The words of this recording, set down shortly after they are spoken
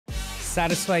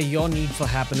Satisfy your need for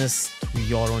happiness through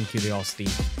your own curiosity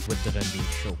with the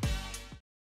Ranveer Show.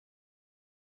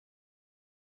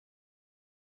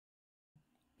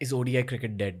 Is ODI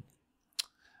cricket dead?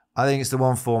 I think it's the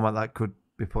one format that could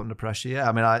be put under pressure. Yeah,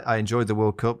 I mean, I enjoyed the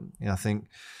World Cup. You know, I think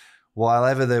while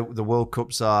ever the World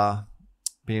Cups are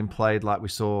being played like we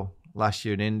saw last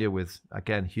year in India with,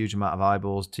 again, huge amount of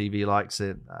eyeballs, TV likes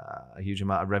it, a huge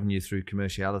amount of revenue through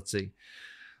commerciality.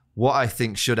 What I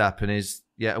think should happen is,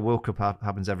 yeah, a World Cup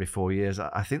happens every 4 years.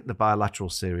 I think the bilateral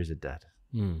series are dead.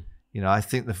 You know, I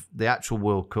think the actual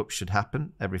World Cup should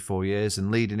happen every 4 years,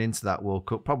 and leading into that World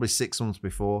Cup, probably 6 months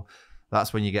before,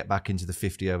 that's when you get back into the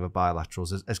 50-over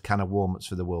bilaterals as kind of warm-ups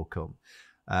for the World Cup.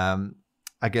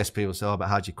 I guess people say, oh, but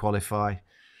how do you qualify?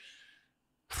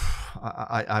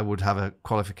 I would have a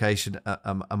qualification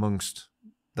amongst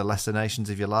the lesser nations,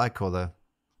 if you like, or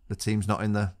the teams not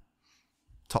in the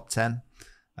top 10.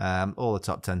 All the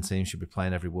top 10 teams should be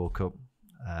playing every World Cup.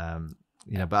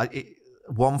 You know, but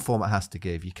one format has to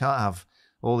give. You can't have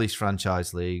all these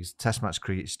franchise leagues, Test match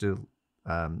cricket still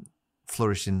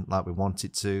flourishing like we want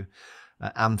it to,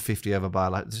 and 50-over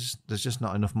bilateral. There's just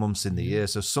not enough months in the year,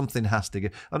 so something has to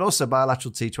give. And also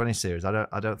bilateral T20 series.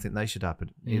 I don't think they should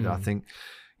happen either. I think,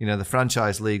 you know, the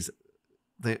franchise leagues,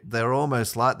 they're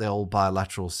almost like the old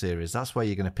bilateral series. That's where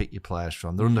you're going to pick your players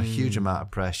from. They're under a huge amount of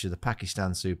pressure. The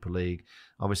Pakistan Super League,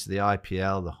 obviously the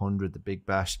IPL, the 100, the Big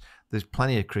Bash. There's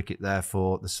plenty of cricket there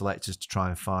for the selectors to try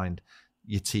and find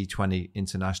your T20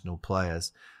 international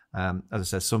players. As I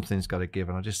said, something's got to give.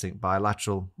 And I just think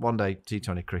bilateral, one day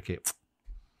T20 cricket,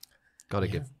 got to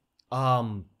give.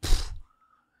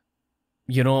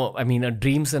 You know, I mean, a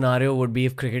dream scenario would be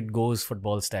if cricket goes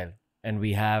football style and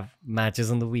we have matches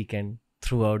on the weekend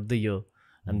throughout the year,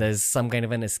 and there's some kind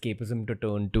of an escapism to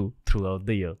turn to throughout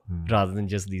the year rather than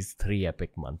just these 3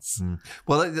 epic months.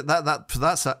 Well,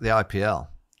 that's at the IPL.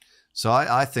 So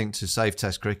I think to save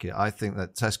Test cricket, I think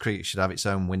that Test cricket should have its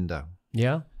own window.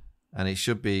 Yeah. And it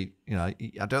should be, you know,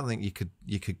 I don't think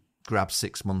you could grab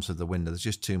 6 months of the window. There's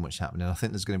just too much happening. I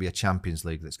think there's going to be a Champions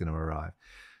League that's going to arrive.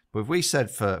 But if we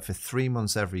said for 3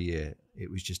 months every year,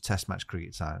 it was just Test match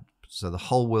cricket time. So the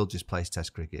whole world just plays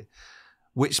Test cricket.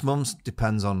 Which months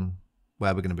depends on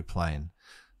where we're going to be playing.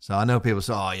 So I know people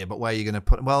say, oh, yeah, but where are you going to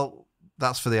put... Well,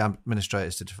 that's for the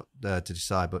administrators to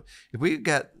decide. But if we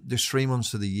get just 3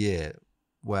 months of the year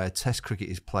where Test cricket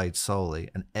is played solely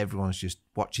and everyone's just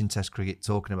watching Test cricket,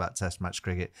 talking about Test match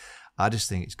cricket, I just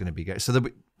think it's going to be great. So there'll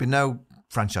be no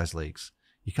franchise leagues.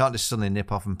 You can't just suddenly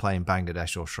nip off and play in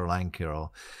Bangladesh or Sri Lanka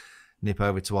or nip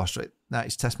over to Australia. No,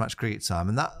 it's Test match cricket time.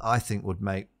 And that, I think, would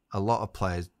make a lot of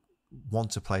players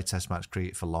want to play Test match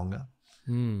cricket for longer.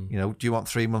 You know, do you want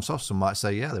 3 months off? Some might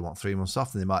say, yeah, they want 3 months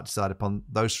off, and they might decide upon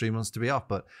those 3 months to be off.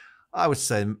 But I would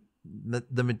say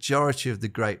the majority of the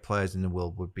great players in the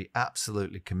world would be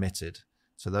absolutely committed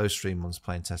to those 3 months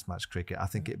playing Test match cricket. I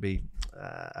think it'd be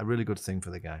a really good thing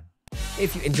for the game.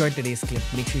 If you enjoyed today's clip,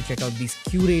 make sure you check out these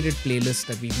curated playlists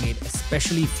that we've made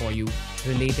especially for you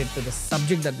related to the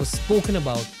subject that was spoken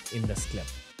about in this clip.